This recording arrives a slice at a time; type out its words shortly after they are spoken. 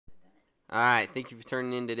Alright, thank you for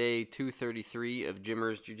turning in today 233 of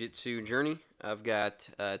Jimmer's Jiu Jitsu journey. I've got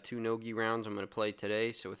 2 no-gi rounds I'm going to play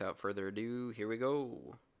today, so without further ado, here we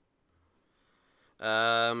go.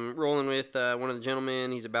 Rolling with one of the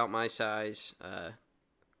gentlemen. He's about my size,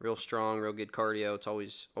 real strong, real good cardio. It's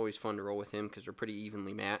always fun to roll with him because we're pretty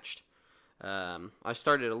evenly matched. I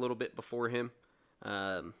started a little bit before him,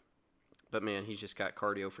 but man, he's just got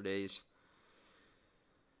cardio for days.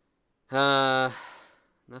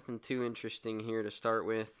 Nothing too interesting here to start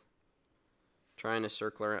with. Trying to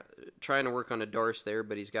circle around, trying to work on a Darce there,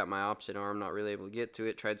 but he's got my opposite arm, not really able to get to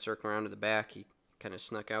it. Tried circling around to the back. He kind of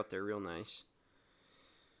snuck out there real nice.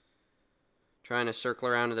 Trying to circle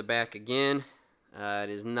around to the back again. It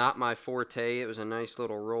is not my forte. It was a nice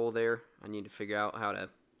little roll there. I need to figure out how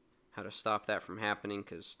to stop that from happening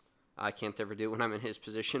because I can't ever do it when I'm in his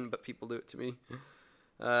position, but people do it to me.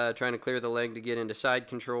 Trying to clear the leg to get into side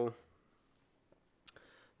control.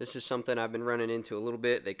 This is something I've been running into a little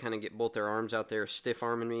bit. They kind of get both their arms out there stiff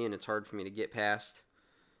arming me, and it's hard for me to get past.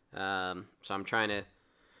 So I'm trying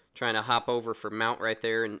to hop over for mount right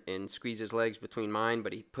there and squeeze his legs between mine,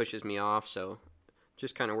 but he pushes me off. So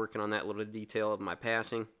just kind of working on that little detail of my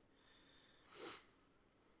passing.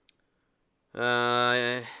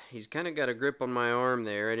 He's kind of got a grip on my arm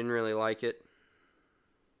there. I didn't really like it.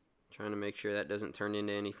 Trying to make sure that doesn't turn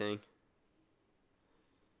into anything.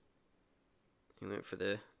 He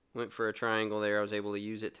went for a triangle there. I was able to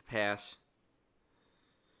use it to pass.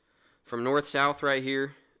 From north-south right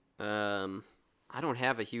here, I don't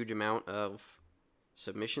have a huge amount of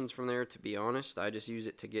submissions from there, to be honest. I just use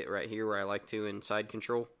it to get right here where I like to in side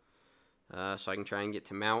control. So I can try and get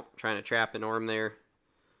to mount. Trying to trap an arm there.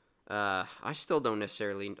 I still don't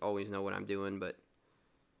necessarily always know what I'm doing, but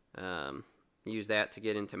use that to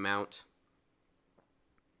get into mount.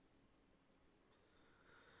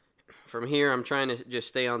 From here, I'm trying to just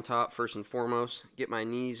stay on top first and foremost. Get my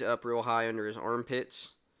knees up real high under his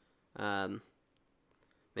armpits.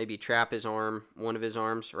 Maybe trap his arm, one of his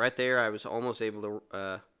arms. Right there, I was almost able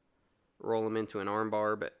to roll him into an arm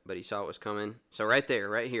bar, but he saw it was coming. So right there,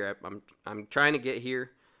 right here, I'm trying to get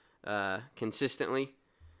here consistently,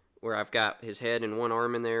 where I've got his head and one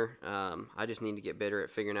arm in there. I just need to get better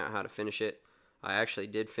at figuring out how to finish it. I actually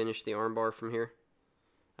did finish the arm bar from here.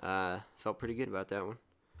 Felt pretty good about that one.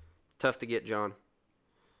 Tough to get, John.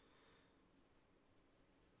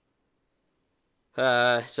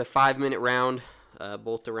 It's a 5-minute round.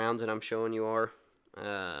 Both the rounds that I'm showing you are.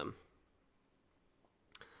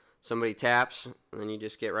 Somebody taps, and then you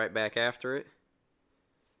just get right back after it.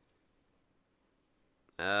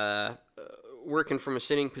 Working from a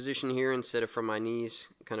sitting position here instead of from my knees.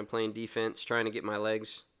 Kind of playing defense, trying to get my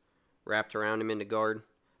legs wrapped around him into guard.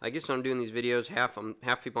 I guess when I'm doing these videos, half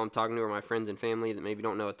people I'm talking to are my friends and family that maybe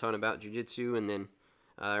don't know a ton about jiu-jitsu, and then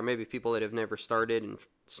or maybe people that have never started and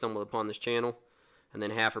stumbled upon this channel, and then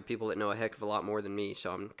half are people that know a heck of a lot more than me,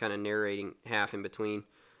 so I'm kind of narrating half in between.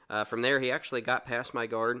 From there, he actually got past my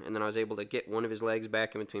guard, and then I was able to get one of his legs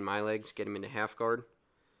back in between my legs, get him into half guard.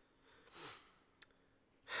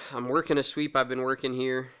 I'm working a sweep I've been working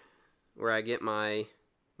here, where I get my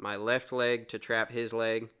left leg to trap his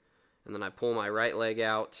leg, and then I pull my right leg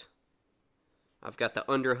out. I've got the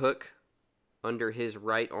underhook under his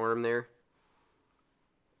right arm there.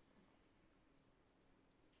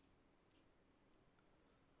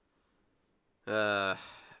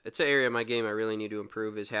 It's an area of my game I really need to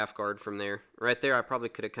improve is half guard from there. Right there, I probably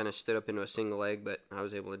could have kind of stood up into a single leg, but I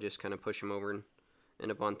was able to just kind of push him over and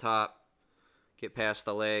end up on top. Get past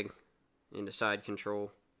the leg into side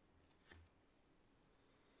control.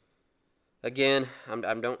 Again,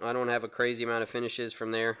 I don't have a crazy amount of finishes from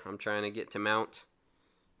there. I'm trying to get to mount.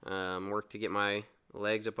 Work to get my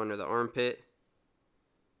legs up under the armpit.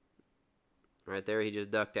 Right there, he just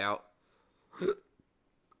ducked out.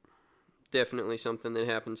 Definitely something that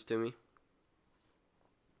happens to me.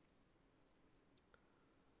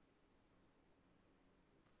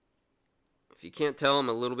 If you can't tell, I'm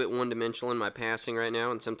a little bit one-dimensional in my passing right now,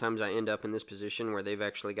 and sometimes I end up in this position where they've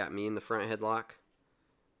actually got me in the front headlock.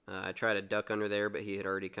 I tried to duck under there, but he had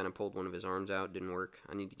already kind of pulled one of his arms out. Didn't work.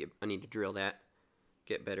 I need to drill that.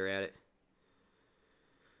 Get better at it.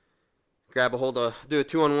 Grab a hold of, do a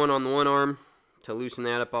 2-on-1 on the one arm to loosen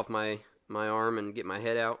that up off my arm and get my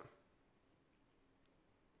head out.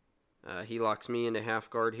 He locks me into half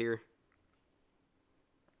guard here.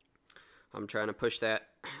 I'm trying to push that,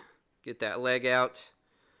 get that leg out.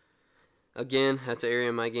 Again, that's an area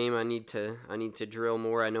in my game I need to drill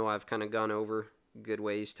more. I know I've kind of gone over good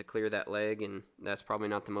ways to clear that leg, and that's probably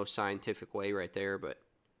not the most scientific way right there, but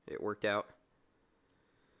it worked out.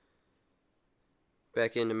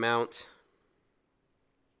 Back into mount.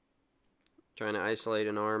 trying to isolate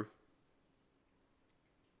an arm.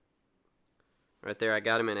 Right there, I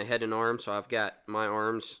got him in a head and arm, so I've got my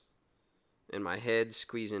arms and my head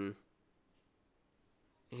squeezing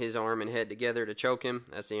his arm and head together to choke him.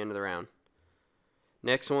 That's the end of the round.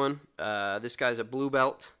 Next one, this guy's a blue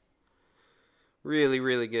belt. Really,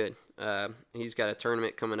 really good. He's got a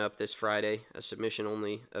tournament coming up this Friday, a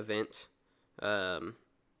submission-only event.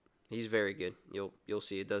 He's very good. You'll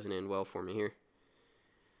see it doesn't end well for me here.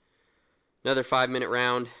 Another 5-minute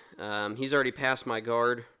round. He's already passed my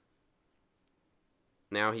guard.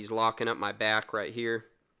 Now he's locking up my back right here.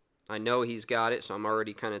 I know he's got it, so I'm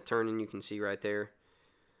already kind of turning. You can see right there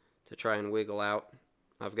to try and wiggle out.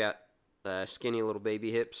 I've got skinny little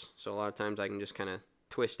baby hips, so a lot of times I can just kind of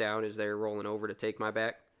twist out as they're rolling over to take my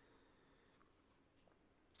back.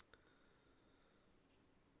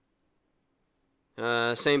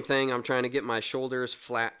 Same thing, I'm trying to get my shoulders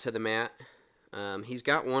flat to the mat. He's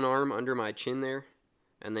got one arm under my chin there,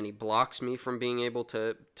 and then he blocks me from being able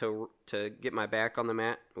to get my back on the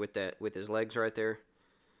mat with his legs right there.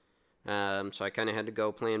 So I kind of had to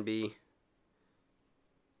go plan B.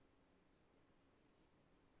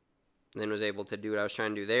 Then was able to do what I was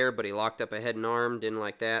trying to do there, but he locked up a head and arm, didn't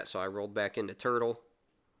like that, so I rolled back into turtle.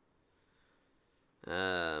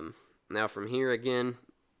 Now from here again,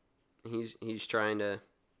 he's just trying to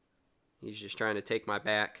take my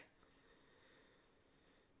back,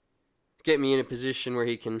 get me in a position where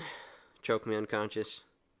he can choke me unconscious.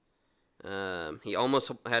 He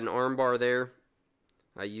almost had an arm bar there.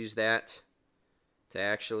 I used that to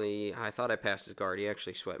actually, I thought I passed his guard. He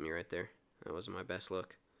actually swept me right there. That wasn't my best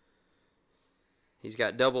look. He's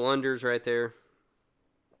got double unders right there.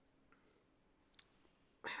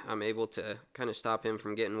 I'm able to kind of stop him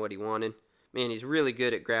from getting what he wanted. Man, he's really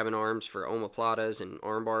good at grabbing arms for omoplatas and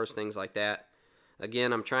arm bars, things like that.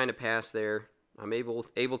 Again, I'm trying to pass there. I'm able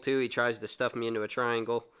to. He tries to stuff me into a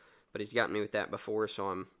triangle, but he's gotten me with that before, so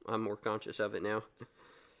I'm more conscious of it now.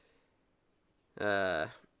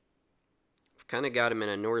 I've kind of got him in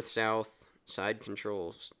a north-south side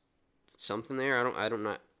control something there.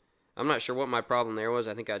 I'm not sure what my problem there was.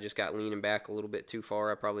 I think I just got leaning back a little bit too far.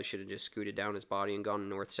 I probably should have just scooted down his body and gone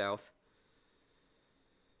north-south.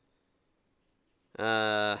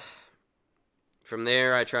 From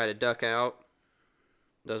there, I try to duck out.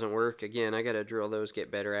 Doesn't work. Again, I got to drill those, get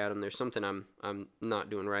better at them. There's something I'm not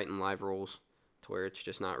doing right in live rolls to where it's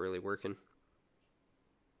just not really working.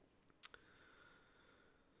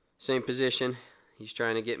 Same position. He's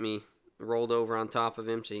trying to get me rolled over on top of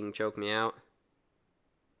him so he can choke me out.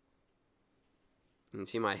 You can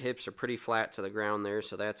see my hips are pretty flat to the ground there,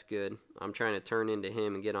 so that's good. I'm trying to turn into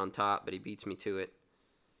him and get on top, but he beats me to it.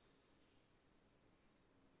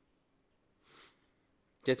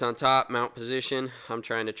 Gets on top, mount position. I'm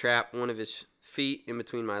trying to trap one of his feet in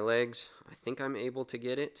between my legs. I think I'm able to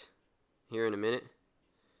get it here in a minute.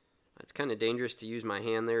 It's kind of dangerous to use my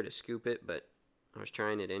hand there to scoop it, but I was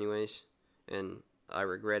trying it anyways, and I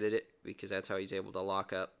regretted it because that's how he's able to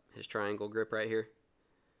lock up his triangle grip right here.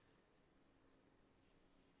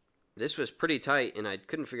 This was pretty tight, and I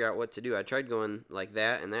couldn't figure out what to do. I tried going like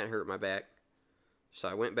that, and that hurt my back. So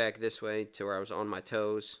I went back this way to where I was on my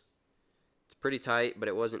toes. It's pretty tight, but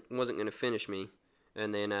it wasn't going to finish me.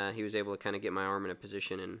 And then he was able to kind of get my arm in a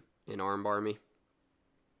position and arm bar me.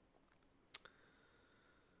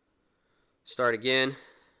 Start again.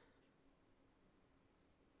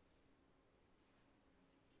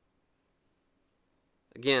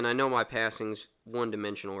 Again, I know my passing's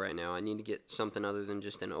one-dimensional right now. I need to get something other than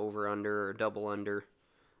just an over-under or double-under.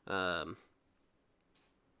 I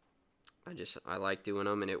like doing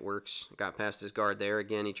them, and it works. Got past his guard there.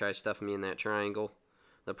 Again, he tries stuffing me in that triangle.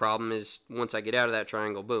 The problem is, once I get out of that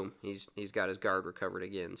triangle, boom, he's got his guard recovered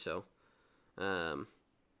again. So,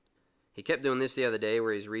 he kept doing this the other day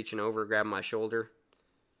where he's reaching over, grabbing my shoulder.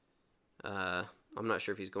 I'm not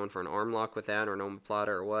sure if he's going for an arm lock with that or an omoplata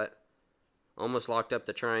or what. Almost locked up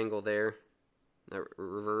the triangle there. That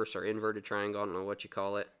reverse or inverted triangle, I don't know what you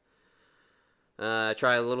call it.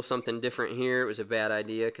 Try a little something different here. It was a bad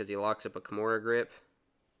idea because he locks up a Kimura grip.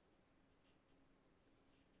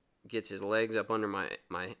 Gets his legs up under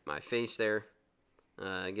my face there.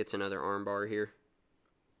 Gets another arm bar here.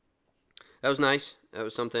 That was nice. That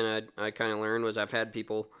was something I kind of learned was I've had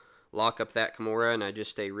people lock up that Kimura and I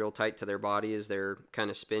just stay real tight to their body as they're kind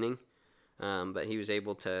of spinning. But he was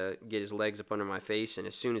able to get his legs up under my face, and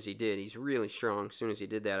as soon as he did, he's really strong. As soon as he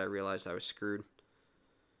did that, I realized I was screwed.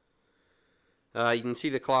 You can see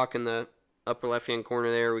the clock in the upper left-hand corner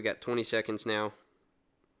there. We got 20 seconds now.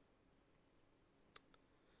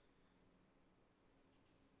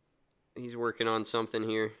 He's working on something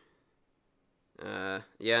here.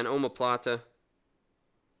 Yeah, an omoplata.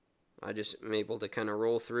 I just am able to kind of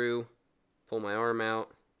roll through, pull my arm out.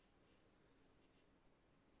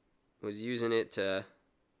 Was using it to,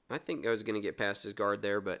 I think I was going to get past his guard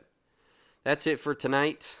there, but that's it for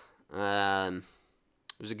tonight. It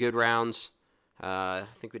was a good rounds. I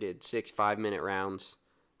think we did 6 5-minute rounds.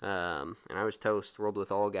 And I was toast. Rolled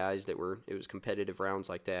with all guys it was competitive rounds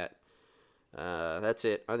like that. That's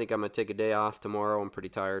it. I think I'm going to take a day off tomorrow. I'm pretty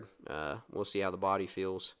tired. We'll see how the body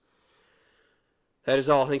feels. That is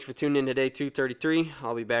all. Thanks for tuning in today, 233.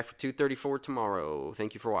 I'll be back for 234 tomorrow.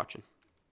 Thank you for watching.